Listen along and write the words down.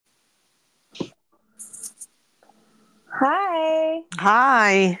Hi.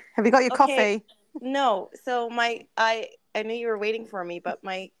 Hi. Have you got your Okay. coffee? No. So I knew you were waiting for me, but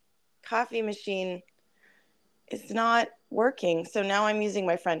my coffee machine is not working. So now I'm using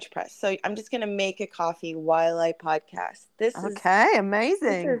my French press. So I'm just going to make a coffee while I podcast. Okay, This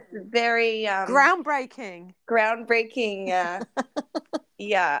amazing. is very Groundbreaking. groundbreaking.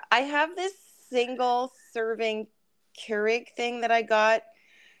 Yeah, I have this single serving Keurig thing that I got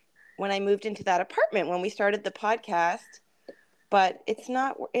when I moved into that apartment when we started the podcast. But it's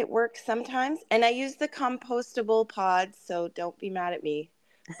not, it works sometimes, and I use the compostable pods, so don't be mad at me.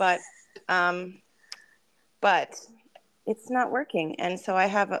 but um but it's not working, and so I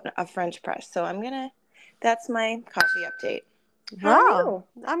have a French press, so that's my coffee update. How are Wow,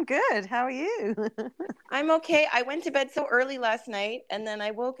 you? I'm good. How are you? I'm okay. I went to bed so early last night, and then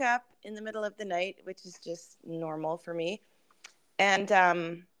I woke up in the middle of the night, which is just normal for me. And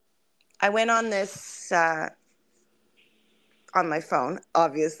I went on this on my phone,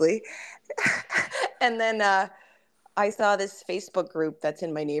 obviously. And then I saw this Facebook group that's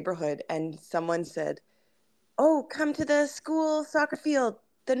in my neighborhood, and someone said, "Oh, come to the school soccer field.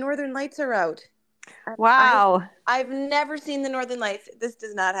 The Northern Lights are out." And Wow. I've never seen the Northern Lights. This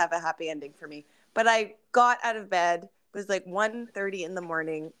does not have a happy ending for me. But I got out of bed. It was like 1:30 in the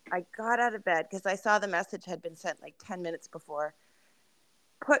morning. I got out of bed because I saw the message had been sent like 10 minutes before.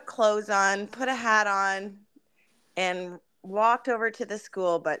 Put clothes on, put a hat on, and walked over to the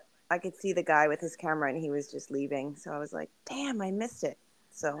school, but I could see the guy with his camera and he was just leaving. So I was like, damn, I missed it.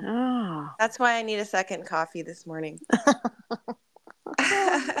 So Oh. that's why I need a second coffee this morning.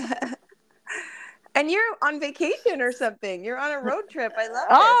 And you're on vacation or something. You're on a road trip. I love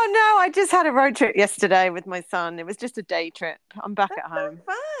this. Oh no, I just had a road trip yesterday with my son. It was just a day trip. I'm back That's at so home.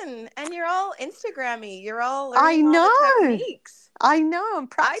 fun. And you're all Instagrammy. You're all I learning all the know. techniques. I know. I'm I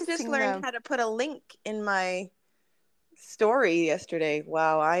just practicing learned them. how to put a link in my story yesterday.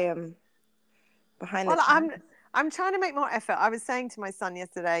 Wow, I am behind the Well, times. I'm trying to make more effort. I was saying to my son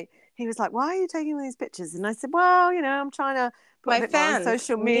yesterday, he was like, "Why are you taking all these pictures?" And I said, "Well, I'm trying to put a My bit more on fans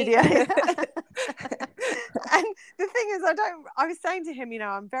social need. media." And the thing is, I was saying to him,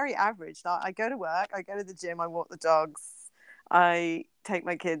 I'm very average. Like, I go to work, I go to the gym, I walk the dogs, I take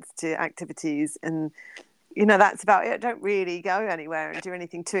my kids to activities, and that's about it. I don't really go anywhere and do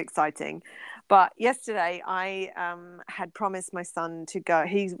anything too exciting. But yesterday I had promised my son to go.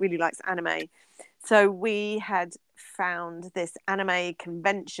 He really likes anime. So we had found this anime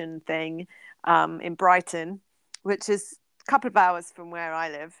convention thing in Brighton, which is a couple of hours from where I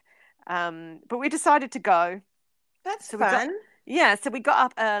live. But we decided to go. That's So we got, fun. yeah, so we got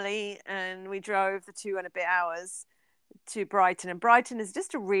up early and we drove the 2 and a bit hours to Brighton, and Brighton is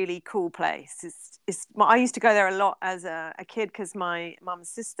just a really cool place. I used to go there a lot as a kid because my mum's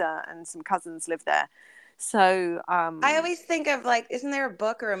sister and some cousins live there. So I always think of, like, isn't there a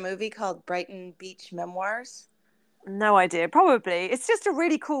book or a movie called Brighton Beach Memoirs? no idea. Probably it's just a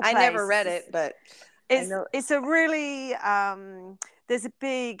really cool I never place. read it, but I It's know. it's a really there's a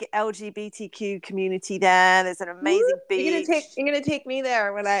big LGBTQ community there. There's an Woo, amazing beach. you're gonna take me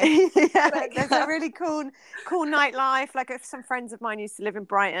there when I when Yeah, I there's a come. really cool nightlife. Like, some friends of mine used to live in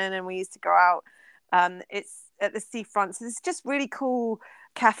Brighton, and we used to go out. It's at the seafront, so there's just really cool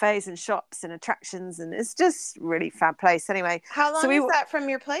cafes and shops and attractions, and it's just really fab place. Anyway, How so long we is that from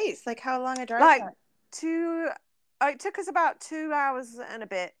your place? Like, how long a drive is like that? two. It took us about 2 hours and a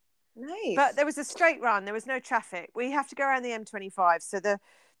bit, but Nice. there was a straight run. There was no traffic. We have to go around the M25, so the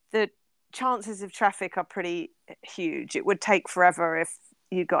chances of traffic are pretty huge. It would take forever if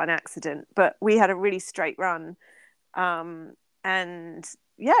you got an accident, but we had a really straight run, and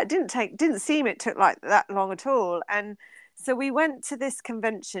yeah, didn't seem it took like that long at all. And so we went to this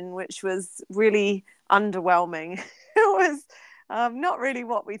convention, which was really underwhelming. It was not really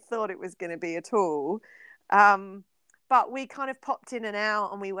what we thought it was going to be at all. Um, but we kind of popped in and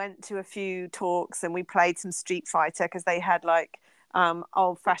out, and we went to a few talks, and we played some Street Fighter because they had like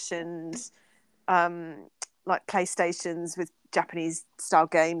old fashioned um, like PlayStations with Japanese style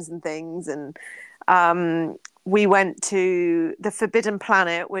games and things. And we went to the Forbidden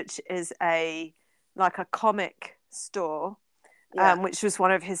Planet, which is a comic store, Yeah. which was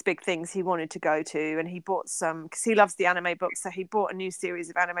one of his big things he wanted to go to. And he bought some because he loves the anime books, so he bought a new series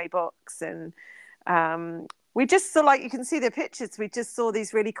of anime books. And we just saw, like, you can see the pictures. We just saw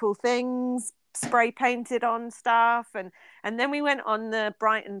these really cool things spray painted on stuff, and then we went on the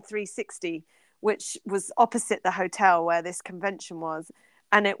Brighton 360, which was opposite the hotel where this convention was,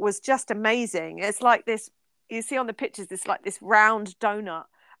 and it was just amazing. It's like this, you see on the pictures, this like this round donut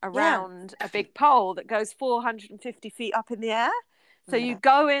Yeah. around a big pole that goes 450 feet up in the air. So you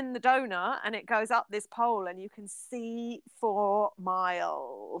go in the donut and it goes up this pole and you can see for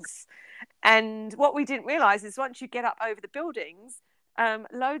miles. And what we didn't realize is once you get up over the buildings,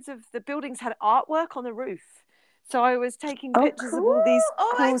 loads of the buildings had artwork on the roof. So I was taking Oh, pictures of cool. all these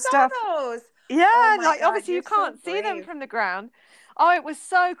Oh, I cool stuff. saw those. Oh Yeah, my like God, obviously you're you so can't see them brave. from the ground. Oh, it was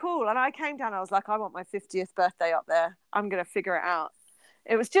so cool. And I came down, I was like, I want my 50th birthday up there. I'm going to figure it out.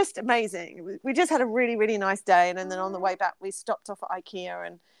 It was just amazing. We just had a really, really nice day. And then on the way back, we stopped off at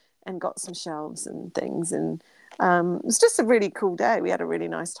IKEA and got some shelves and things. And it was just a really cool day. We had a really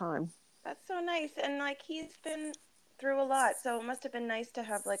nice time. That's so nice. And like he's been through a lot, so it must have been nice to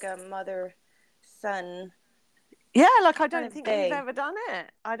have like a mother son Yeah, like I kind don't of think we've day. ever done it.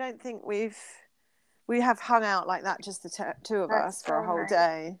 I don't think we have hung out like that, just the two of That's us for a so whole nice.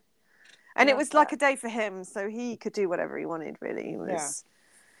 day. I And it love was like that. a day for him, so he could do whatever he wanted. Really,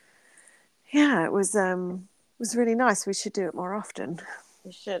 Yeah. it was really nice. We should do it more often.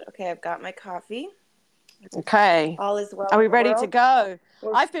 You should. Okay, I've got my coffee. Okay, All is well are we in the ready to world. go?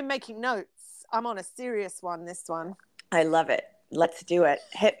 We're I've been making notes. I'm on a serious one. This one. I love it. Let's do it.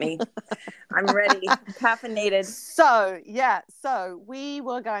 Hit me. I'm ready. Caffeinated. So we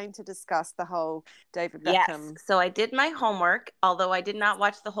were going to discuss the whole David Yes. Beckham. So I did my homework, although I did not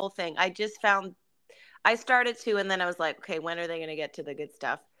watch the whole thing. I started to, and then I was like, okay, when are they going to get to the good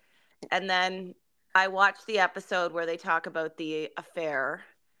stuff? And then I watched the episode where they talk about the affair.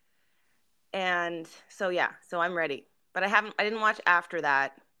 And so, yeah, so I'm ready. But I didn't watch after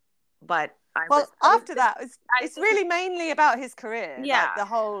that, but Well, I was after just, that, I it's just, really mainly about his career. Like yeah. the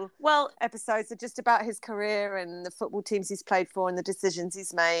whole Well, episodes are just about his career and the football teams he's played for and the decisions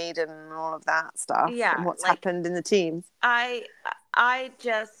he's made and all of that stuff yeah, and what's like happened in the teams. I, I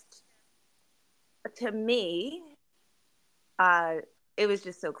just, to me, uh, it was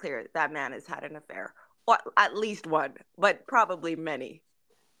just so clear that man has had an affair, or at least one, but probably many.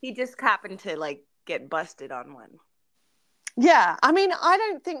 He just happened to like get busted on one. Yeah, I mean, I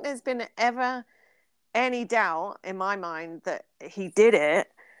don't think there's been ever any doubt in my mind that he did it.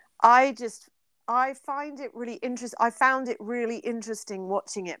 I just I find it really interest. I found it really interesting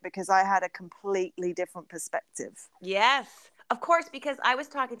watching it because I had a completely different perspective. Yes, of course, because I was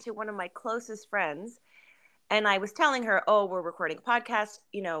talking to one of my closest friends, and I was telling her, "Oh, we're recording a podcast.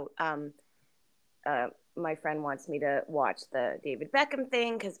 My friend wants me to watch the David Beckham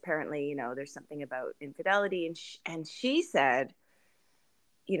thing because apparently, there's something about infidelity." And she said,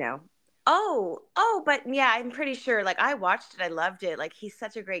 you know, oh, but yeah, I'm pretty sure. Like I watched it, I loved it. Like he's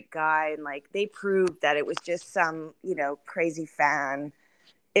such a great guy, and like they proved that it was just some, crazy fan.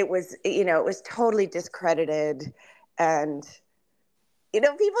 It was totally discredited, and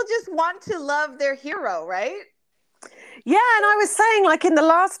people just want to love their hero, right? Yeah, and I was saying, like in the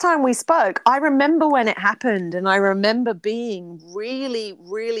last time we spoke, I remember when it happened, and I remember being really,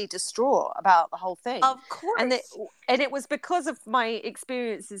 really distraught about the whole thing, Of and course. it was because of my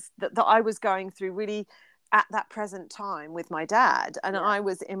experiences that I was going through really at that present time with my dad, and Yeah. I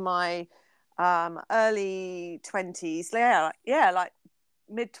was in my early 20s, like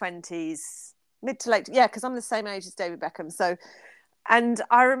mid 20s, mid to late, yeah, because I'm the same age as David Beckham, so, and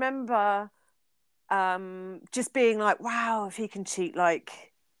I remember just being like, wow, if he can cheat,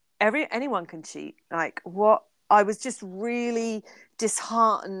 like anyone can cheat. Like what I was just really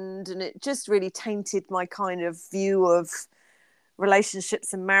disheartened, and it just really tainted my kind of view of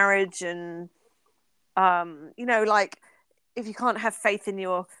relationships and marriage. And like if you can't have faith in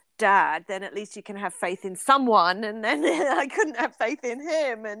your dad, then at least you can have faith in someone. And then I couldn't have faith in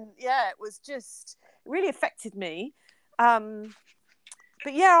him, and yeah, it was just, it really affected me.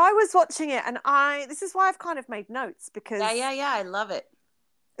 But yeah, I was watching it, and this is why I've kind of made notes, Yeah, because yeah, yeah. I love it.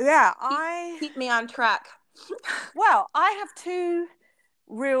 yeah, Keep me on track. I have three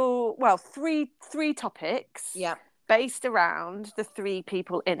topics Yeah. based around the three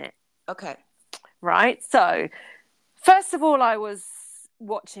people in it, Okay. right? So first of all, I was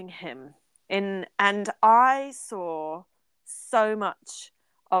watching him and I saw so much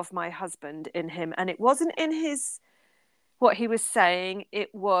of my husband in him, and it wasn't in his what he was saying, it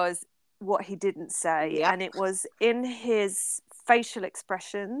was what he didn't say, Yep. and it was in his facial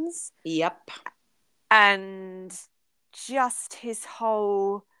expressions Yep. and just his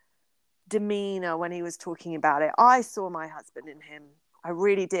whole demeanor when he was talking about it. I saw my husband in him. I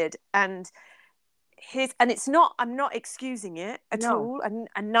really did. And it's not, I'm not excusing it at No. all, and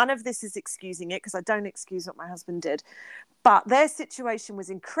none of this is excusing it, because I don't excuse what my husband did, but their situation was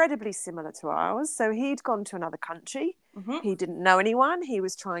incredibly similar to ours. So he'd gone to another country. Mm-hmm. He didn't know anyone. He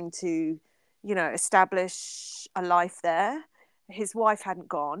was trying to establish a life there. His wife hadn't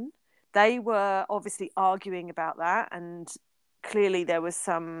gone. They were obviously arguing about that, and clearly there was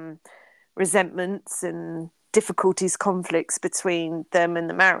some resentments and difficulties, conflicts between them and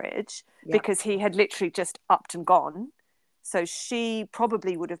the marriage, Yeah. because he had literally just upped and gone. So she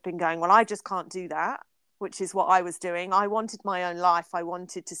probably would have been going, well, I just can't do that, which is what I was doing. I wanted my own life. I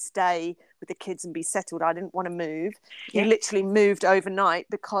wanted to stay with the kids and be settled. I didn't want to move. He Yeah. literally moved overnight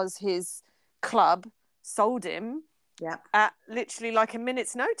because his club sold him Yeah. at literally like a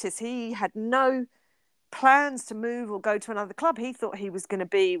minute's notice. He had no plans to move or go to another club. He thought he was going to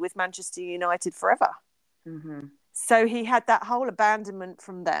be with Manchester United forever. Mm-hmm. So he had that whole abandonment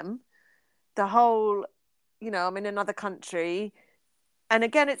from them, the whole, I'm in another country. And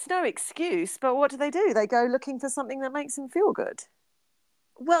again, it's no excuse, but what do? They go looking for something that makes them feel good.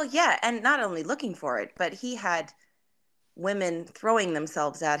 Well, yeah, and not only looking for it, but he had women throwing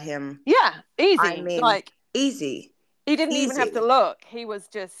themselves at him. Yeah, I easy. mean, Like, easy, he didn't even have to easy. look. He was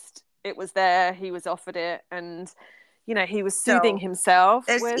just, it was there. He was offered it. And, he was soothing So himself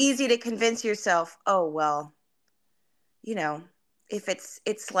it's with, easy to convince yourself, oh, well, you know, if it's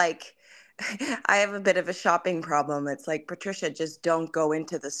like, I have a bit of a shopping problem. It's like, Patricia, just don't go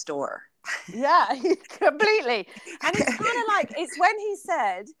into the store. yeah, completely. And it's kind of like, it's when he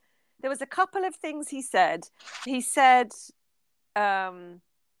said, there was a couple of things he said. He said, I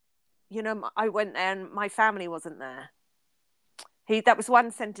went there and my family wasn't there. That was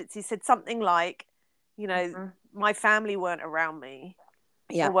one sentence. He said something like, Mhm. my family weren't around me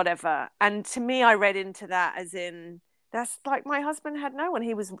or Yeah. whatever. And to me, I read into that as in, that's like my husband had no one.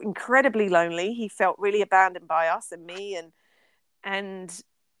 He was incredibly lonely. He felt really abandoned by us and me, and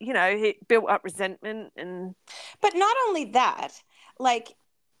he built up resentment. And But not only that, like,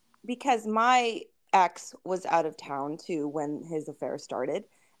 because my ex was out of town too when his affair started.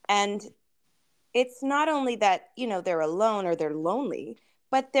 And it's not only that, they're alone or they're lonely,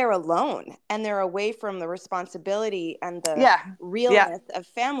 but they're alone and they're away from the responsibility and the yeah, yeah, realness of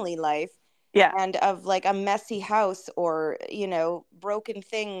family life yeah, and of like a messy house or, broken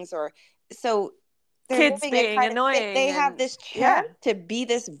things or so they're kids living a being kind of they annoying, have and this chance yeah, to be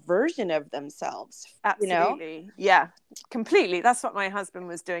this version of themselves. absolutely, yeah, completely. That's what my husband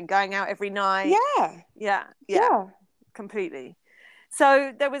was doing, going out every night. Yeah. Yeah, yeah, Yeah. completely.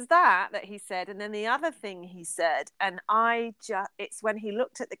 So there was that he said, and then the other thing he said, and it's when he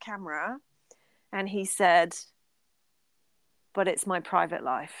looked at the camera and he said, but it's my private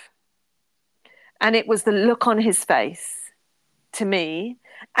life. And it was the look on his face to me.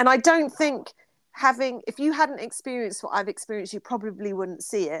 And I don't think if you hadn't experienced what I've experienced, you probably wouldn't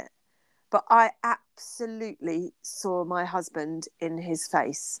see it. But I absolutely saw my husband in his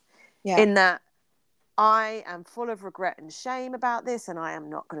face, Yeah. in that I am full of regret and shame about this, and I am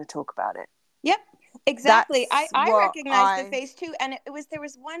not going to talk about it. Yep, exactly. I That's I what recognize the I, face too, and there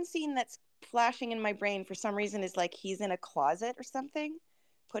was one scene that's flashing in my brain for some reason is like he's in a closet or something,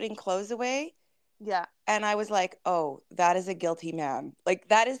 putting clothes away, yeah, and I was like, oh, that is a guilty man. Like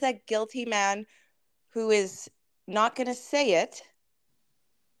that is that guilty man who is not going to say it,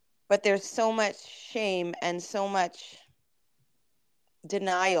 but there's so much shame and so much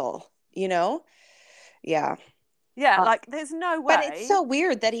denial. Yeah. yeah, Uh, like there's no but it's way. so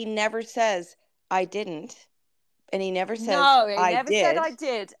weird that he never says I didn't, and he never says No, he I never said did. I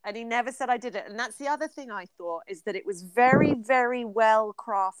did, and he never said I did it. And that's the other thing I thought, is that it was very, very well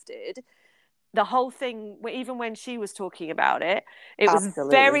crafted. The whole thing, even when she was talking about it, it was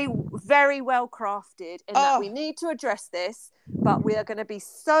Absolutely. very, very well crafted, in that we Oh, need to address this, but we are going to be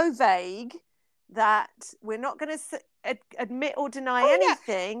so vague that we're not going to admit or deny oh yeah.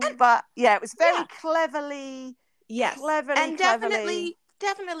 anything. And But yeah, it was very yeah, cleverly, yes. cleverly, And cleverly.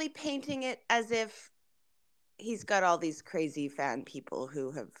 definitely painting it as if he's got all these crazy fan people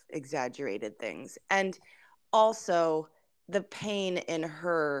who have exaggerated things. And also the pain in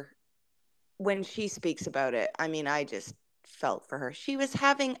her when she speaks about it. I mean, I just felt for her. She was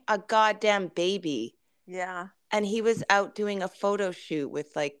having a goddamn baby Yeah. and he was out doing a photo shoot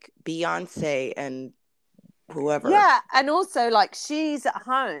with like Beyonce and whoever. Yeah, and also like she's at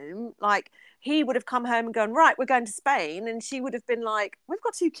home, like he would have come home and gone, right, we're going to Spain, and she would have been like, we've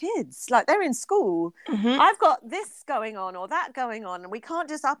got two kids, like they're in school, Hmm. I've got this going on or that going on, and we can't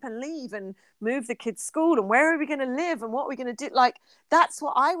just up and leave and move the kids' school, and where are we going to live and what are we going to do? Like that's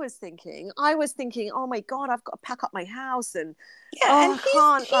what I was thinking. I was thinking, oh my god, I've got to pack up my house, and Yeah, oh, and I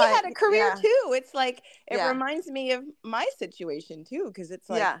can't, she had a like, career yeah, too. It's like it yeah, reminds me of my situation too because it's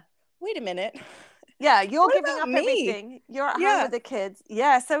like, yeah. wait a minute. Yeah, you're What giving about up me? everything. You're at home with Yeah. the kids.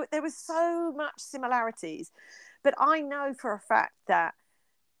 Yeah, so there was so much similarities. But I know for a fact that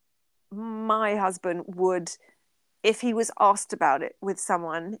my husband would if he was asked about it with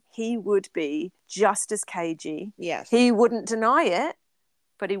someone, he would be just as cagey. Yes. He wouldn't deny it,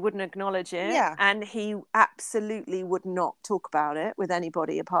 but he wouldn't acknowledge it. Yeah. And he absolutely would not talk about it with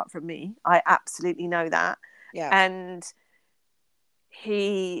anybody apart from me. I absolutely know that. Yeah. And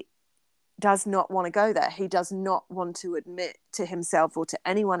he does not want to go there. He does not want to admit to himself or to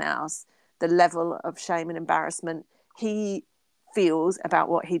anyone else the level of shame and embarrassment he feels about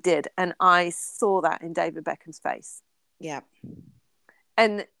what he did. And I saw that in David Beckham's face. Yeah.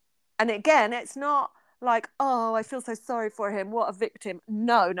 And again, it's not like, oh, I feel so sorry for him, what a victim.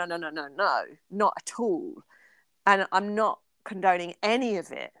 No, not at all. And I'm not condoning any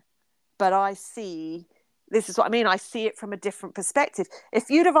of it, but I see, this is what I mean, I see it from a different perspective. If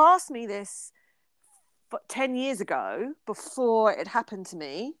you'd have asked me this 10 years ago, before it happened to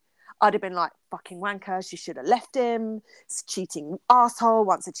me, I'd have been like, fucking wanker, she should have left him, it's a cheating asshole,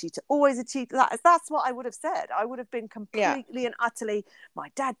 once a cheater, always a cheater. That's what I would have said. I would have been completely and utterly, my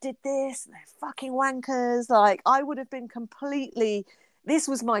dad did this, they're fucking wankers. Like, I would have been completely, this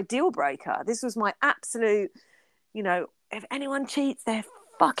was my deal breaker. This was my absolute, you know, if anyone cheats, they're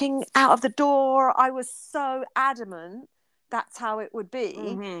fucking out of the door. I was so adamant that's how it would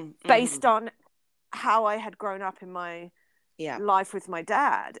be, based on how I had grown up in my life with my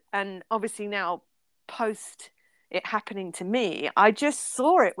dad. And obviously now, post it happening to me, I just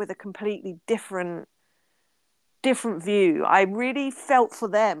saw it with a completely different view. I really felt for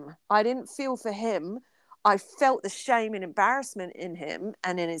them. I didn't feel for him. I felt the shame and embarrassment in him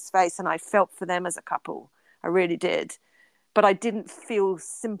and in his face, and I felt for them as a couple. I really did. But I didn't feel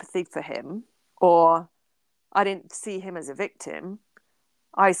sympathy for him, or I didn't see him as a victim.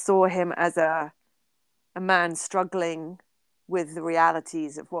 I saw him as a man struggling with the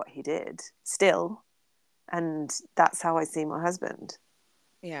realities of what he did still. And that's how I see my husband.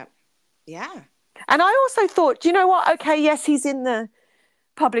 Yeah. Yeah. And I also thought, do you know what? Okay, yes, he's in the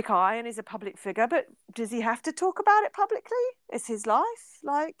public eye and he's a public figure, but does he have to talk about it publicly? It's his life.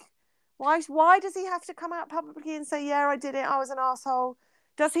 Like, why does he have to come out publicly and say, yeah, I did it, I was an asshole?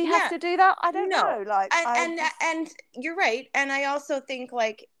 Does he have to do that? I don't know. Like, and you're right. And I also think,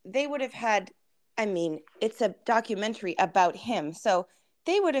 like, they would have had, I mean, it's a documentary about him, so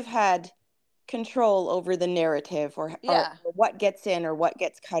they would have had control over the narrative, or what gets in or what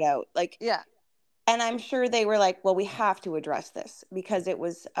gets cut out. Like, and I'm sure they were like, well, we have to address this because it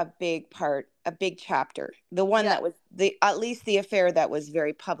was a big part, a big chapter. The one that was at least the affair that was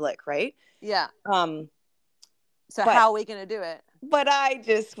very public, right? Yeah. So how are we going to do it? But I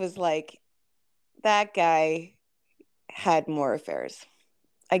just was like, that guy had more affairs.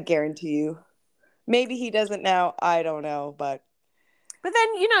 I guarantee you. Maybe he doesn't now. I don't know, but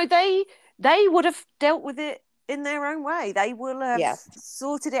then, you know, they would have dealt with it in their own way. They will have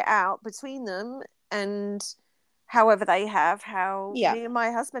sorted it out between them, and however they have, how me and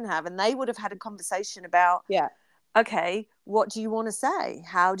my husband have, and they would have had a conversation about, okay, what do you want to say?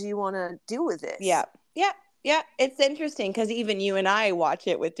 How do you want to deal with this? Yeah. It's interesting because even you and I watch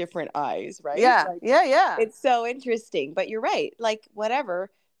it with different eyes, right? Yeah, like, yeah. It's so interesting, but you're right. Like,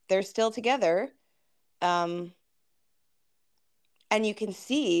 whatever, they're still together. And you can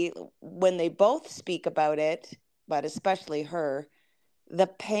see when they both speak about it, but especially her, the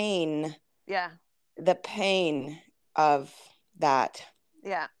pain. Yeah. The pain of that.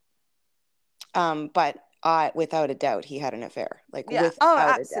 Yeah. But without a doubt, he had an affair. Like,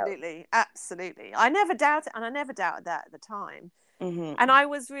 absolutely. Absolutely. I never doubted, and I never doubted that at the time. Mm-hmm. And I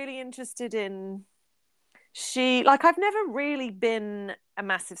was really interested in, I've never really been a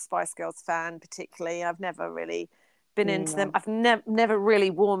massive Spice Girls fan, particularly. I've never really been into them. I've never really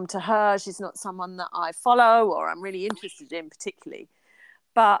warmed to her. She's not someone that I follow or I'm really interested in particularly.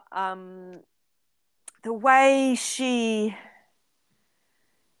 But the way she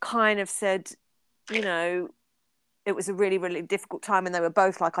kind of said, you know, it was a really, really difficult time, and they were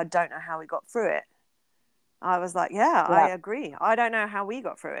both like, I don't know how we got through it. I was like, I agree. I don't know how we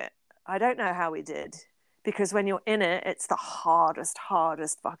got through it. I don't know how we did. Because when you're in it, it's the hardest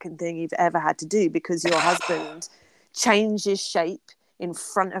fucking thing you've ever had to do, because your husband changes shape in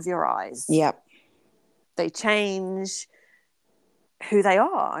front of your eyes. Yep. They change who they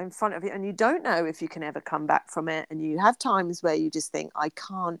are in front of you, and you don't know if you can ever come back from it. And you have times where you just think, I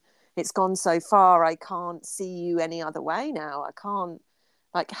can't, it's gone so far, I can't see you any other way now. I can't,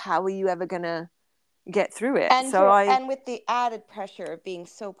 like, how are you ever going to get through it? And and with the added pressure of being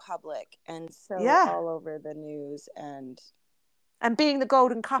so public and so all over the news, and being the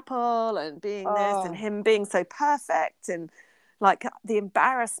golden couple, and being this, and him being so perfect, and like the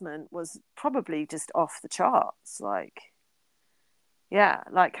embarrassment was probably just off the charts. Like, Yeah,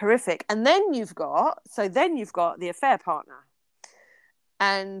 like horrific. And then you've got the affair partner.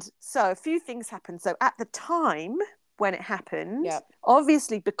 And so a few things happened. So at the time when it happened, Yep.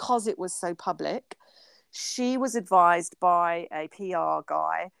 obviously because it was so public, she was advised by a PR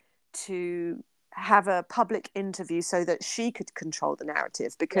guy to have a public interview so that she could control the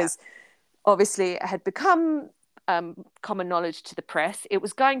narrative, because obviously it had become common knowledge to the press. It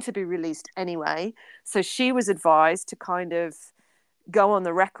was going to be released anyway. So she was advised to kind of go on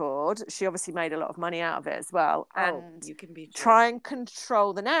the record. She obviously made a lot of money out of it as well, and you can be sure. try and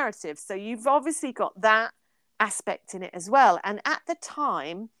control the narrative. So you've obviously got that aspect in it as well. And at the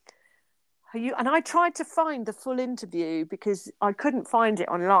time, and I tried to find the full interview because I couldn't find it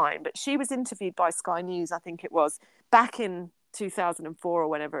online, but she was interviewed by Sky News, I think it was, back in 2004 or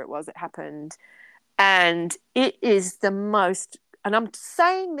whenever it was it happened. And it is the most, and I'm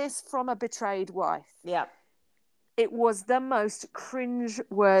saying this from a betrayed wife. Yeah. It was the most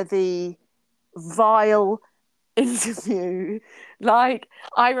cringe-worthy, vile interview. Like,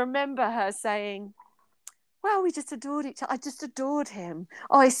 I remember her saying, well, we just adored each other. I just adored him.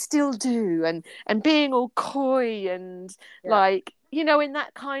 Oh, I still do. And being all coy and like, you know, in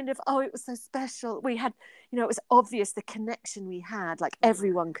that kind of, oh, it was so special. We had, you know, it was obvious the connection we had. Like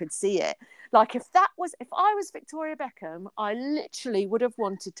everyone could see it. Like if I was Victoria Beckham, I literally would have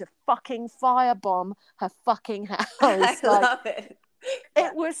wanted to fucking firebomb her fucking house. I love it.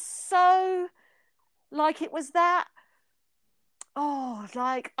 It was so, like, it was that, oh,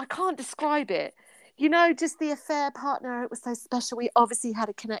 like, I can't describe it. You know, just the affair partner, it was so special. We obviously had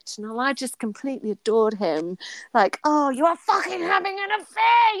a connection, and I just completely adored him. Like, oh, you are fucking having an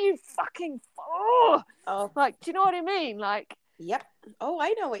affair, you fucking, like, do you know what I mean? Like, yep. Oh,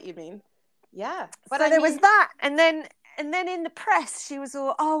 I know what you mean. Yeah. But so there was that, and then in the press, she was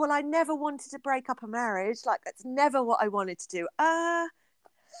all, oh, well, I never wanted to break up a marriage. Like, that's never what I wanted to do. Of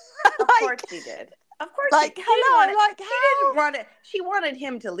course she did. Of course, like, hello, like, she didn't want it. She wanted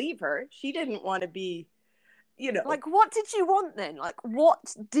him to leave her. She didn't want to be, you know. Like, what did you want then? Like, what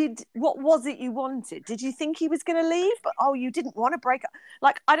was it you wanted? Did you think he was going to leave? But you didn't want to break up.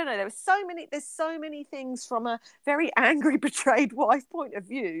 Like, I don't know. There's so many things from a very angry, betrayed wife point of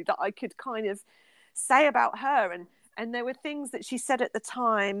view that I could kind of say about her. And there were things that she said at the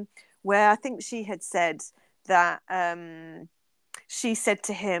time where I think she had said that. She said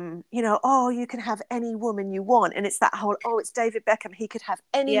to him, you know, oh, you can have any woman you want. And it's that whole, oh, it's David Beckham. He could have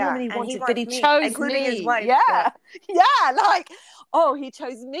any woman he wanted, but he chose including me. His wife. Yeah. Yeah. Like, oh, he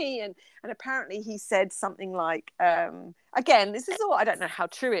chose me. And apparently he said something like, again, this is all, I don't know how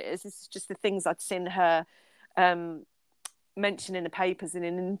true it is. This is just the things I'd seen her mention in the papers and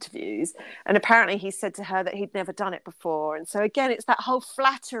in interviews. And apparently he said to her that he'd never done it before. And so again, it's that whole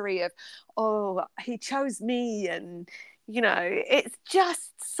flattery of, oh, he chose me. And, you know, it's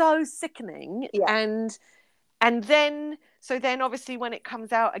just so sickening. Yeah. And then obviously when it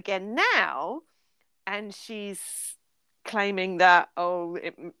comes out again now, and she's claiming that,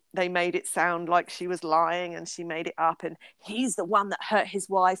 they made it sound like she was lying and she made it up, and he's the one that hurt his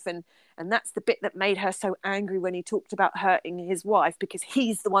wife, and that's the bit that made her so angry when he talked about hurting his wife, because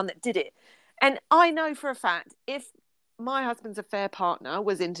he's the one that did it. And I know for a fact, if my husband's affair partner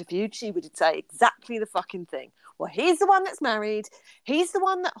was interviewed, she would say exactly the fucking thing. Well, he's the one that's married. He's the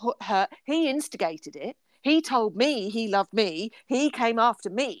one that hurt. He instigated it. He told me he loved me. He came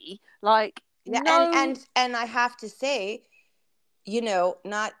after me. Like, yeah, no. And I have to say, you know,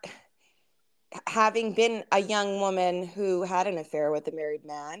 not having been a young woman who had an affair with a married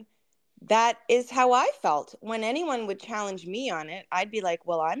man, that is how I felt. When anyone would challenge me on it, I'd be like,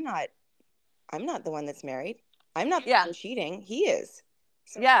 well, I'm not the one that's married. I'm not the one cheating. He is.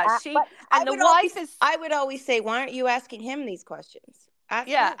 So, yeah, I would always say, why aren't you asking him these questions? Ask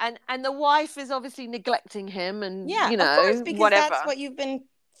him. And the wife is obviously neglecting him, and you know, of course, because whatever. That's what you've been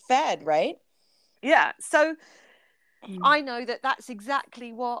fed, right? Yeah. So I know that that's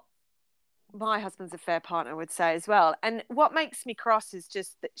exactly what my husband's affair partner would say as well. And what makes me cross is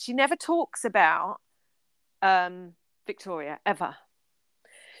just that she never talks about Victoria ever.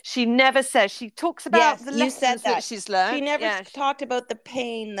 She never says. She talks about the lessons that she's learned. She never talked about the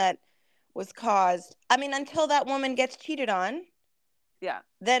pain that was caused. I mean, until that woman gets cheated on. Yeah.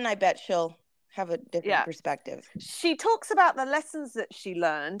 Then I bet she'll have a different perspective. She talks about the lessons that she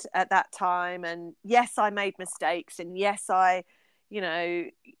learned at that time. And yes, I made mistakes. And yes, I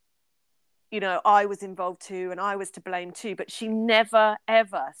was involved too. And I was to blame too. But she never,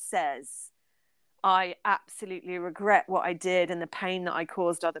 ever says, I absolutely regret what I did and the pain that I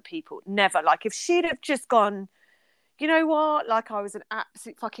caused other people. Never. Like, if she'd have just gone, you know what? Like, I was an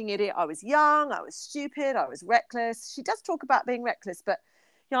absolute fucking idiot. I was young. I was stupid. I was reckless. She does talk about being reckless, but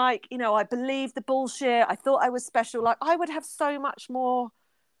like, you know, I believed the bullshit. I thought I was special. Like, I would have so much more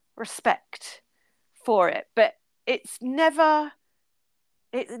respect for it, but it's never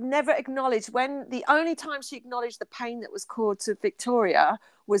acknowledged. When the only time she acknowledged the pain that was caused to Victoria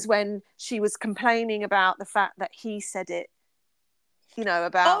was when she was complaining about the fact that he said it, you know, Oh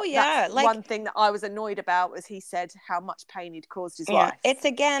about that's yeah, like one thing that I was annoyed about, was he said how much pain he'd caused his yeah, wife. it's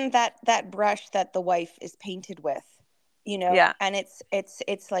again that brush that the wife is painted with, you know, Yeah. and it's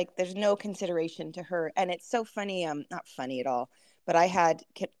like there's no consideration to her, and it's so funny. Not funny at all, but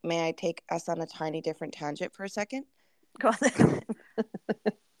may I take us on a tiny different tangent for a second? Go on then.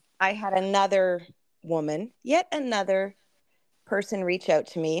 I had another woman, yet another person, reach out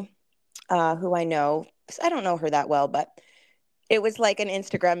to me, who I know. I don't know her that well, but it was like an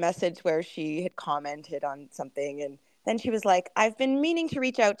Instagram message where she had commented on something, and then she was like, "I've been meaning to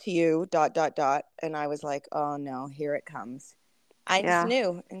reach out to you, dot, dot, dot." And I was like, "Oh no, here it comes." I just Yeah.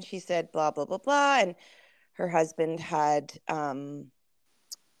 knew. And she said, blah, blah, blah, blah. And her husband had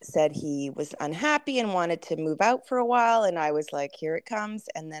said he was unhappy and wanted to move out for a while. And I was like, here it comes.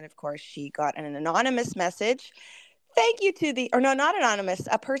 And then, of course, she got an anonymous message. Thank you to or no, not anonymous.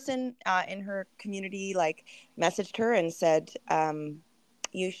 A person in her community like messaged her and said,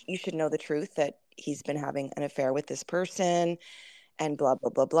 you should know the truth, that he's been having an affair with this person and blah, blah,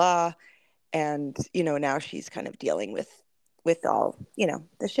 blah, blah. And, you know, now she's kind of dealing with all, you know,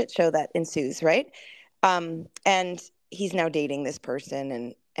 the shit show that ensues, right? And he's now dating this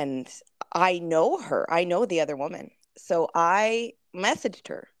person, and I know her. I know the other woman. So I messaged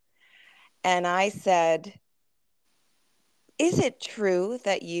her and I said, "Is it true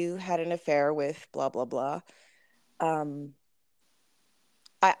that you had an affair with blah, blah, blah? Um,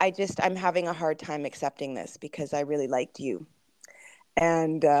 I'm having a hard time accepting this because I really liked you."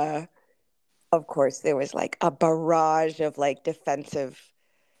 And of course, there was like a barrage of like defensive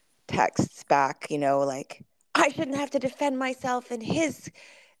texts back, you know, like, "I shouldn't have to defend myself and his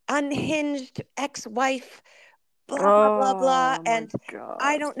unhinged ex-wife, blah, blah, blah, blah. Oh my And I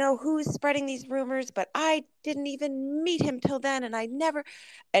God. don't know who's spreading these rumors, but I didn't even meet him till then. And I never,"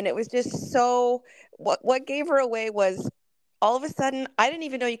 and it was just so, what gave her away was all of a sudden, I didn't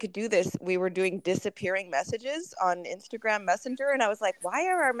even know you could do this. We were doing disappearing messages on Instagram Messenger. And I was like, why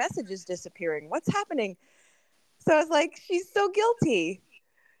are our messages disappearing? What's happening? So I was like, she's so guilty.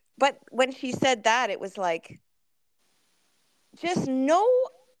 But when she said that, it was like just no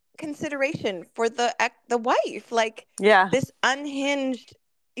consideration for the wife, like Yeah. this unhinged,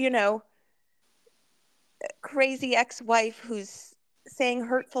 you know, crazy ex-wife who's saying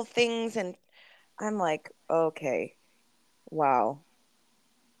hurtful things. And I'm like, okay, wow,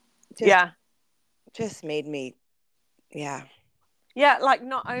 just Yeah. just made me, yeah, Yeah. Like,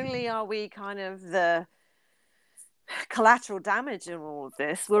 not only are we kind of the collateral damage in all of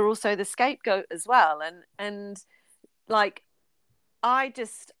this, we're also the scapegoat as well. And like, I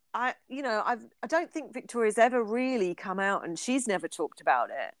don't think Victoria's ever really come out, and she's never talked about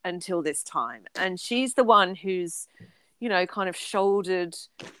it until this time. And she's the one who's, you know, kind of shouldered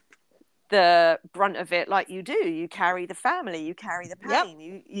the brunt of it. Like you do, you carry the family, you carry the yep, pain,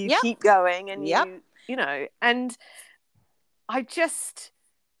 you yep, keep going, and yep, you know. And I just,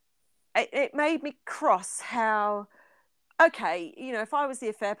 it made me cross how, okay, you know, if I was the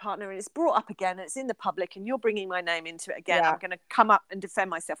affair partner and it's brought up again and it's in the public and you're bringing my name into it again, I'm yeah, going to come up and defend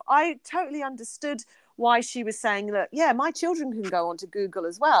myself. I totally understood why she was saying that, yeah, my children can go onto Google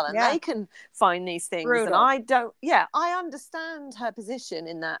as well and yeah, they can find these things. And brutal, I don't, yeah, I understand her position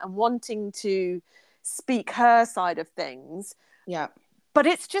in that and wanting to speak her side of things, yeah, but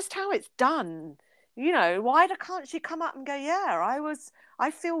it's just how it's done. You know, why can't she come up and go, yeah,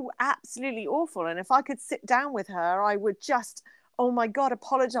 I feel absolutely awful. And if I could sit down with her, I would just, oh my God,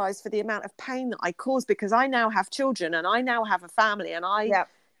 apologize for the amount of pain that I caused, because I now have children and I now have a family, and yeah,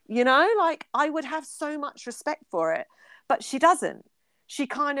 you know, like, I would have so much respect for it. But she doesn't. She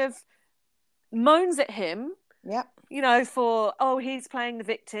kind of moans at him, yeah, you know, for, oh, he's playing the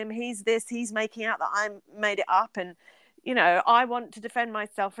victim, he's this, he's making out that I made it up, and, you know, I want to defend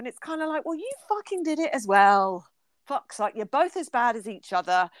myself. And it's kind of like, well, you fucking did it as well. Fuck's like, you're both as bad as each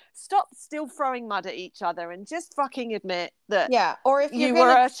other. Stop still throwing mud at each other and just fucking admit that yeah. Or if you're you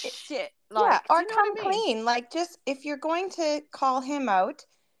were gonna, a shit. yeah, Like, do or you know what come I mean? clean. Like, just if you're going to call him out,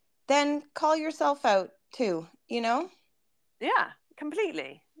 then call yourself out too, you know? Yeah,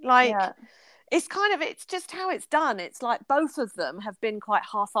 completely. Like, Yeah. it's kind of, it's just how it's done. It's like both of them have been quite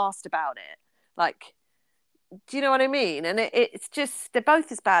half-assed about it. Like, do you know what I mean? And it's just, they're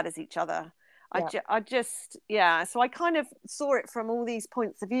both as bad as each other. I just, yeah. So I kind of saw it from all these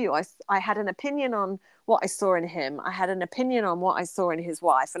points of view. I had an opinion on what I saw in him. I had an opinion on what I saw in his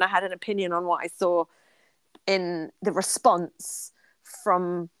wife. And I had an opinion on what I saw in the response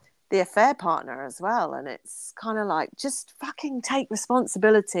from the affair partner as well. And it's kind of like, just fucking take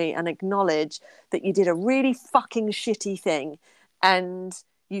responsibility and acknowledge that you did a really fucking shitty thing and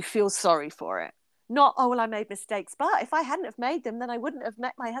you feel sorry for it. Not, oh, well, I made mistakes, but if I hadn't have made them, then I wouldn't have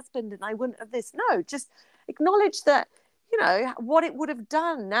met my husband and I wouldn't have this. No, just acknowledge that, you know, what it would have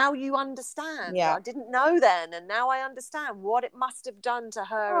done. Now you understand. Yeah. I didn't know then, and now I understand what it must have done to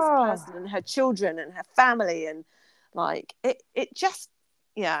her as a person and her children and her family. And like, it just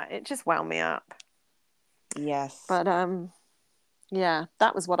wound me up. Yes. But yeah,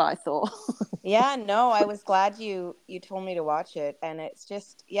 that was what I thought. Yeah, no, I was glad you told me to watch it, and it's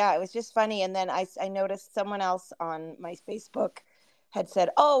just, yeah, it was just funny. And then I noticed someone else on my Facebook had said,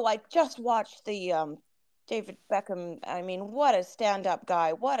 "Oh, I just watched the David Beckham. I mean, what a stand-up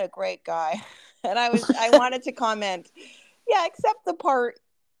guy, what a great guy." And I wanted to comment, yeah, except the part,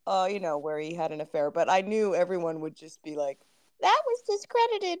 you know, where he had an affair. But I knew everyone would just be like, "That was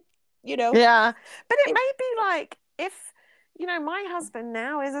discredited," you know. Yeah, but it may be like, if, you know, my husband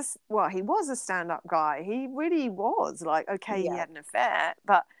now is he was a stand-up guy. He really was. Like, okay, he Yeah. had an affair,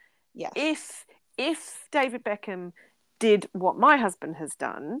 but Yes. if David Beckham did what my husband has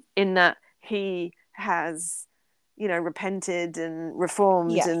done, in that he has, you know, repented and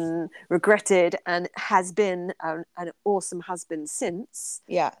reformed Yes. and regretted and has been an awesome husband since,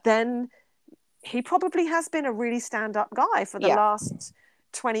 Yeah. then he probably has been a really stand-up guy for the Yeah. last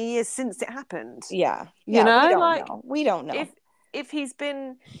 20 years since it happened. Yeah. You Yeah. We know, don't like, know. We don't know. if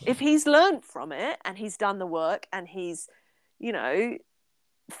he's learned from it and he's done the work and he's, you know,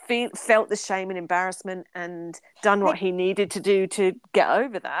 felt the shame and embarrassment and done what he needed to do to get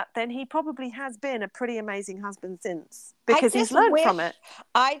over that, then he probably has been a pretty amazing husband since, because he's learned from it.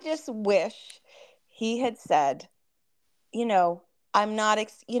 I just wish he had said, you know, I'm not,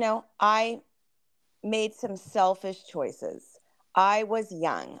 you know, I made some selfish choices. I was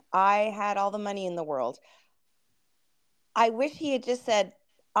young. I had all the money in the world. I wish he had just said,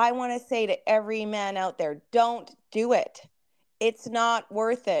 I want to say to every man out there, don't do it. It's not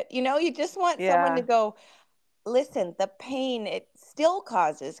worth it. You know, you just want someone to Yeah. go, listen, the pain it still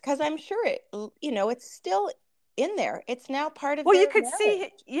causes, because I'm sure it, you know, it's still in there. It's now part of Well, you their could marriage.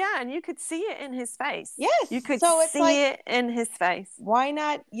 see, yeah, and you could see it in his face. Yes. You could So it's see like, it in his face. why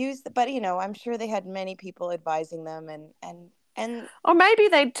not use the, but you know, I'm sure they had many people advising them, and Or maybe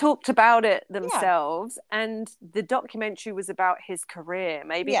they talked about it yeah, themselves and the documentary was about his career.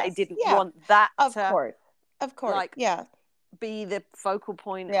 Maybe they yes, didn't yeah, want that of to, course, of course, like, yeah, be the focal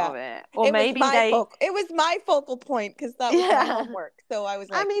point yeah. of it. Or maybe they, It was my focal point because that was my yeah. homework. So I was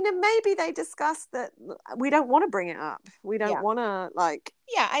I like, mean, and maybe they discussed that we don't want to bring it up. We don't yeah, want to, like,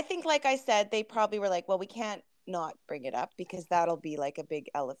 yeah. I think, like I said, they probably were like, well, we can't not bring it up because that'll be like a big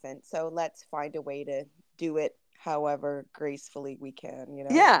elephant. So let's find a way to do it however gracefully we can, you know?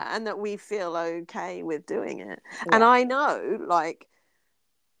 yeah, and that we feel okay with doing it. And Yeah. I know, like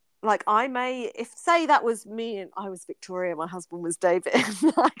I may, if say that was me and I was Victoria, my husband was David,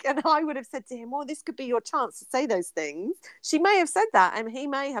 like, and I would have said to him, well, this could be your chance to say those things. She may have said that and he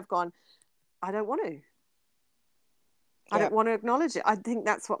may have gone, I don't want to. I Yeah. don't want to acknowledge it. I think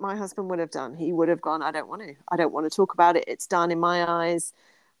that's what my husband would have done. He would have gone, I don't want to. I don't want to talk about it. It's done in my eyes.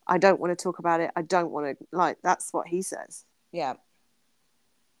 I don't want to talk about it. I don't want to, like, that's what he says. Yeah.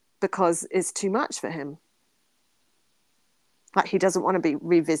 Because it's too much for him. Like, he doesn't want to be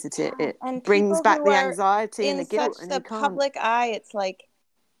revisited. It And brings people back who the are anxiety and in the guilt, such and the he can't. public eye, it's like,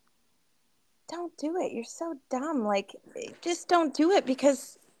 don't do it. You're so dumb. Like, just don't do it,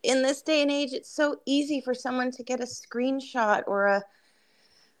 because in this day and age, it's so easy for someone to get a screenshot or a.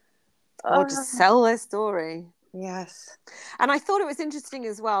 Or to sell their story. Yes. And I thought it was interesting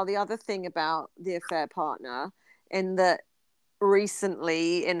as well, the other thing about the affair partner, in that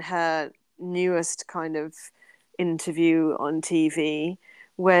recently in her newest kind of interview on TV,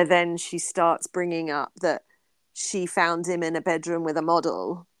 where then she starts bringing up that she found him in a bedroom with a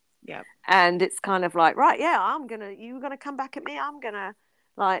model. Yeah. And it's kind of like, right, yeah, you're gonna come back at me. I'm gonna,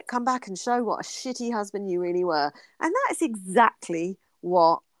 like, come back and show what a shitty husband you really were. And that is exactly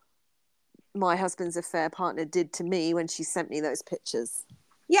what my husband's affair partner did to me when she sent me those pictures.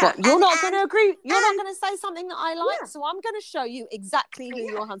 Yeah. But you're not going to agree. You're not and- going to say something that I like. Yeah. So I'm going to show you exactly who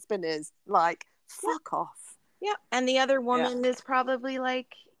your husband is. Like, fuck off. Yeah. And the other woman is probably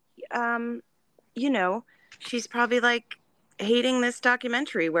like, you know, she's probably like hating this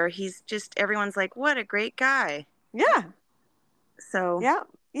documentary where he's just, everyone's like, what a great guy. Yeah. So. Yeah.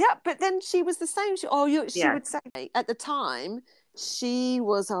 Yeah, but then she was the same. She Yeah. would say at the time she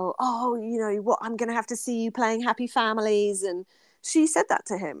was, you know what? I'm going to have to see you playing Happy Families, and she said that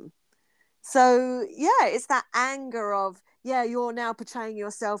to him. So yeah, it's that anger of, yeah, you're now portraying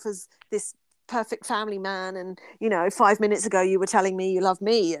yourself as this perfect family man, and you know, 5 minutes ago you were telling me you love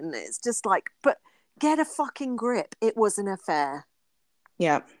me, and it's just like, but get a fucking grip. It was an affair.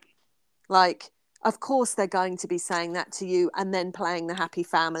 Yeah. Like, of course they're going to be saying that to you and then playing the happy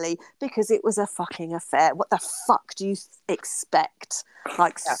family because it was a fucking affair. What the fuck do you expect?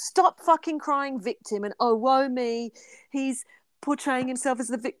 Like, Yeah. stop fucking crying victim and, oh, woe me. He's portraying himself as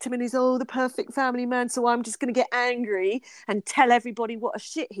the victim and he's, oh, the perfect family man. So I'm just going to get angry and tell everybody what a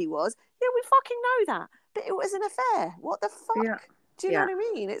shit he was. Yeah, we fucking know that. But it was an affair. What the Yeah. fuck? Do you know Yeah. what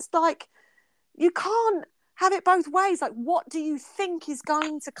I mean? It's like, you can't have it both ways. Like, what do you think is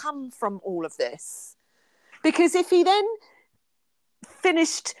going to come from all of this? Because if he then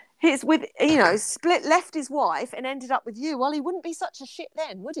finished his with, you know, left his wife and ended up with you, well, he wouldn't be such a shit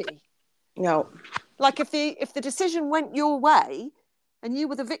then, would he? No. Like, if the decision went your way and you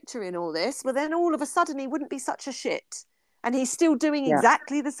were the victor in all this, well, then all of a sudden he wouldn't be such a shit, and he's still doing Yeah.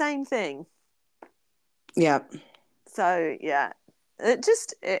 exactly the same thing. Yeah. So yeah, it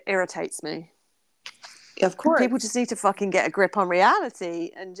irritates me. Of course. People just need to fucking get a grip on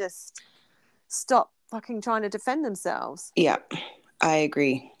reality and just stop fucking trying to defend themselves. Yeah. I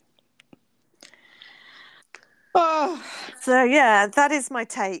agree. Oh. So yeah, that is my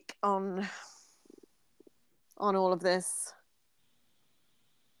take on all of this.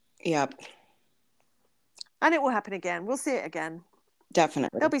 Yep. And it will happen again. We'll see it again.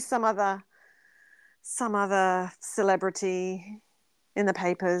 Definitely. There'll be some other celebrity in the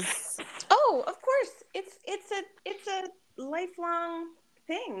papers. Oh, of course. It's a lifelong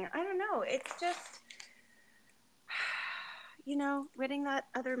thing. I don't know. It's just, you know, reading that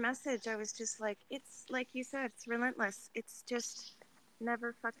other message, I was just like, it's like you said, it's relentless. It's just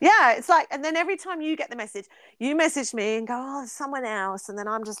never fucking. Yeah, it's like, and then every time you get the message, you message me and go, oh, there's someone else, and then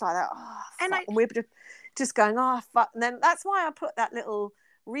I'm just like that, oh, And fuck. And we're just going, oh, fuck. And then that's why I put that little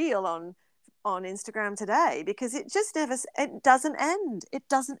reel on Instagram today, because it just never, it doesn't end. It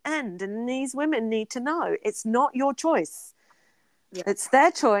doesn't end. And these women need to know it's not your choice. Yeah. It's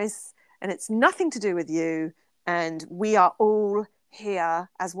their choice, and it's nothing to do with you. And we are all here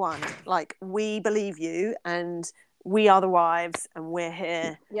as one. Like, we believe you, and we are the wives, and we're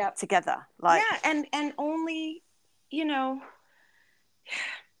here together. Like, yeah, and only, you know,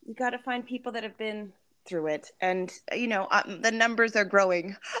 you got to find people that have been through it, and you know, the numbers are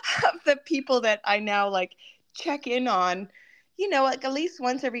growing of the people that I now like check in on. You know, like at least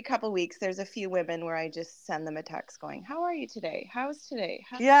once every couple of weeks, there's a few women where I just send them a text going, "How are you today? How's today?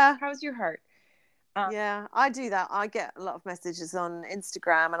 yeah. How's your heart?" Yeah, I do that. I get a lot of messages on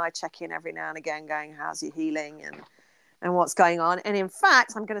Instagram, and I check in every now and again going, how's your healing and what's going on. And in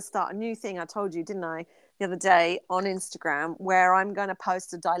fact, I'm going to start a new thing. I told you, didn't I, the other day on Instagram, where I'm going to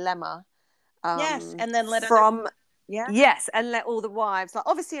post a dilemma Yes, and then let from yeah, yes, and let all the wives, like,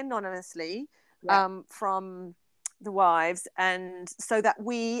 obviously anonymously, yeah, from the wives, and so that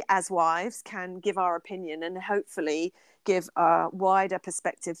we as wives can give our opinion and hopefully give a wider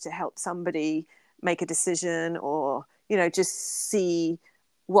perspective to help somebody make a decision, or, you know, just see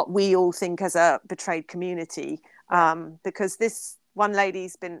what we all think as a betrayed community. Because this one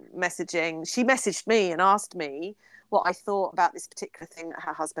lady's been messaging, she messaged me and asked me what I thought about this particular thing that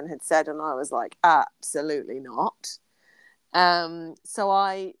her husband had said, and I was like, absolutely not. So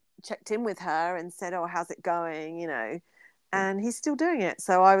I checked in with her and said, oh, how's it going, you know? And he's still doing it.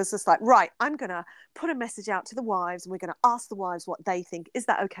 So I was just like, right, I'm going to put a message out to the wives, and we're going to ask the wives what they think. Is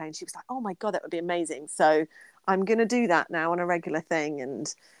that okay? And she was like, oh my God, that would be amazing. So I'm going to do that now on a regular thing.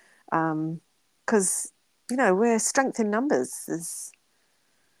 And because, you know, we're strength in numbers. There's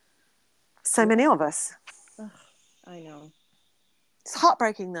so many of us. Ugh, I know. It's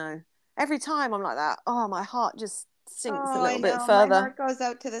heartbreaking though. Every time I'm like that, oh, my heart just sinks a Oh, I little bit know. My further. heart goes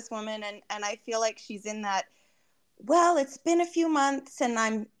out to this woman, and I feel like she's in that. Well, it's been a few months, and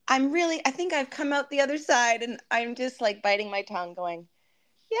I'm really, I think I've come out the other side, and I'm just like biting my tongue going,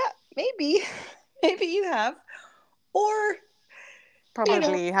 yeah, maybe maybe you have, or you know,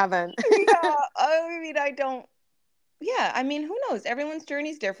 Probably you haven't. yeah, I mean, I don't, yeah, I mean, who knows, everyone's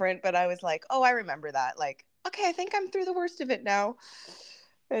journey's different, but I was like, oh, I remember that, like, okay, I think I'm through the worst of it now,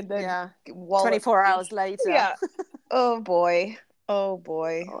 and then Yeah. wallet 24 hours later. yeah, oh boy, oh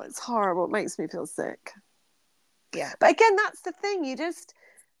boy, Oh, it's horrible. It makes me feel sick. yeah, But again, that's the thing. You just,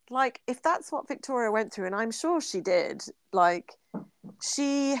 like, if that's what Victoria went through, and I'm sure she did, like,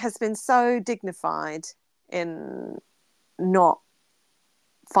 she has been so dignified in not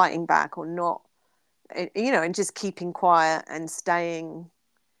fighting back or not, you know, and just keeping quiet and staying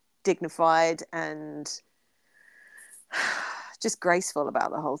dignified and just graceful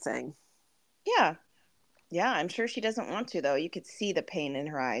about the whole thing. Yeah. Yeah, I'm sure she doesn't want to, though. You could see the pain in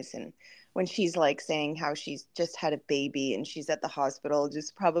her eyes. And when she's like saying how she's just had a baby and she's at the hospital,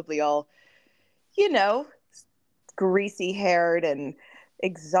 just probably all, you know, greasy haired and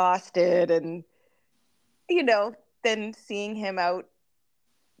exhausted. And, you know, then seeing him out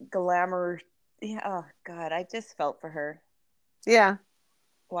glamour. Yeah, oh, God, I just felt for her Yeah.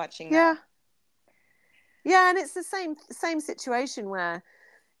 watching that. Yeah. Yeah. And it's the same situation where,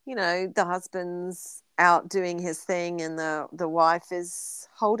 you know, the husband's out doing his thing and the wife is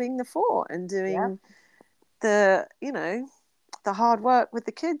holding the fort and Yeah. doing the, you know, the hard work with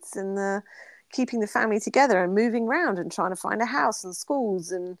the kids and the keeping the family together and moving around and trying to find a house and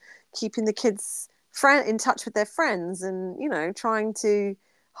schools and keeping the kids in touch with their friends and, you know, trying to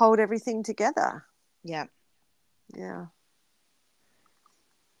hold everything together. Yeah. Yeah.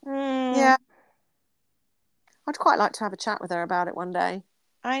 Mm, Yeah. I'd quite like to have a chat with her about it one day.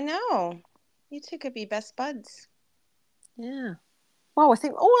 I know. You two could be best buds. Yeah. Well, I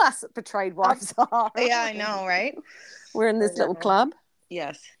think all us betrayed wives are. Yeah, I know, right? We're in this little club.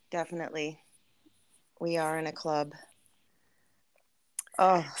 Yes, definitely. We are in a club.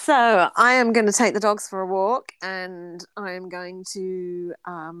 Oh, So I am going to take the dogs for a walk and I am going to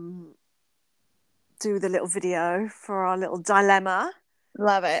do the little video for our little dilemma.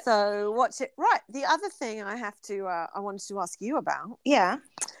 love it. So watch it. Right. The other thing I wanted to ask you about. Yeah.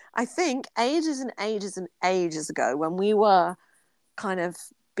 I think ages and ages and ages ago when we were kind of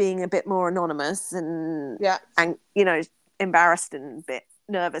being a bit more anonymous and you know, embarrassed and a bit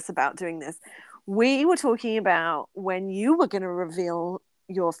nervous about doing this, we were talking about when you were going to reveal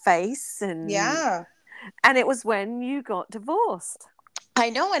your face and it was when you got divorced. I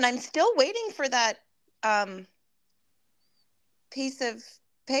know, and I'm still waiting for that piece of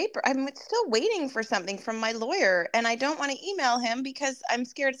paper. I'm still waiting for something from my lawyer, and I don't want to email him because I'm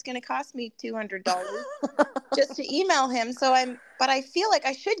scared it's going to cost me $200 just to email him. But I feel like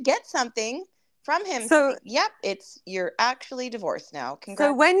I should get something from him. So, yep, you're actually divorced now. Congrats.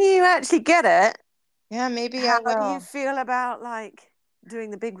 So when you actually get it, yeah, maybe how do you feel about like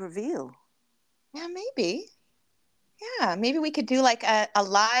doing the big reveal? Yeah, maybe. Yeah, maybe we could do like a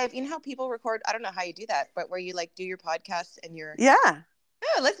live, you know how people record, I don't know how you do that, but where you like do your podcast and you're Yeah,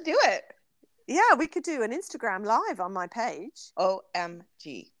 let's do it. Yeah, we could do an Instagram live on my page.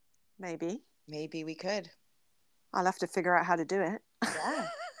 OMG. Maybe we could. I'll have to figure out how to do it.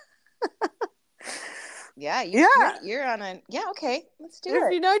 Yeah. You're on a okay, let's do it.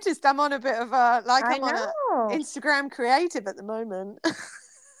 If you noticed, I'm on a bit of a I'm on a Instagram creative at the moment.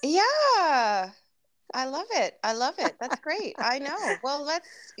 Yeah. I love it. That's great. I know. Well,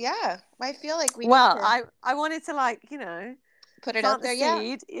 I feel like we need to... I wanted to like, you know, put it out there.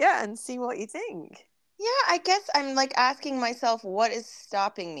 Seed, and see what you think. Yeah, I guess I'm like asking myself what is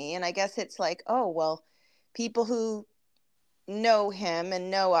stopping me, and I guess it's like, oh, well, people who know him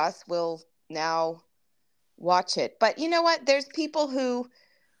and know us will now watch it. But you know what? There's people who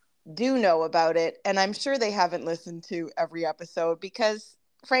do know about it, and I'm sure they haven't listened to every episode because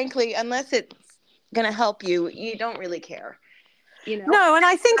frankly, unless it's going to help you, you don't really care. You know? No, and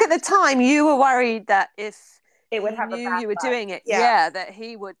I think at the time you were worried that if it would he knew you were doing it, that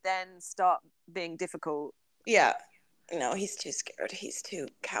he would then start being difficult. Yeah. No, he's too scared. He's too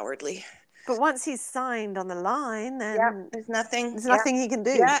cowardly. But once he's signed on the line, then there's nothing he can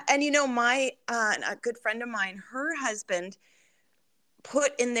do. Yeah, and you know, my a good friend of mine, her husband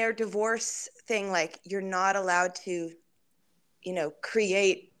put in their divorce thing like you're not allowed to, you know,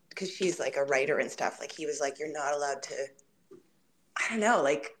 create, because she's like a writer and stuff. Like he was like, you're not allowed to, I don't know,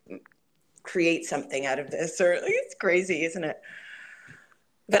 like create something out of this, or like, it's crazy, isn't it?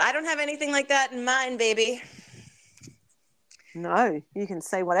 But I don't have anything like that in mind, baby. No, you can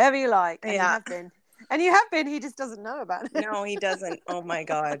say whatever you like. And you have been. And you have been. He just doesn't know about it. No, he doesn't. Oh, my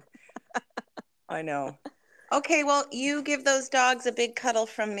God. I know. Okay, well, you give those dogs a big cuddle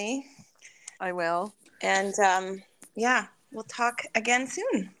from me. I will. And, we'll talk again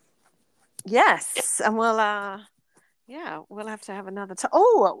soon. Yes. And we'll have to have another time.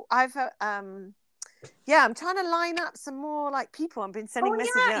 Oh, I've... I'm trying to line up some more like people. I've been sending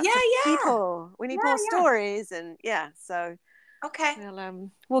messages out to people. We need more stories, and so okay,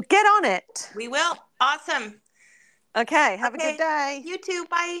 we'll get on it. We will. Awesome. Okay, have a good day. You too.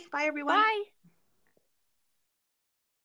 Bye. Bye, everyone. Bye.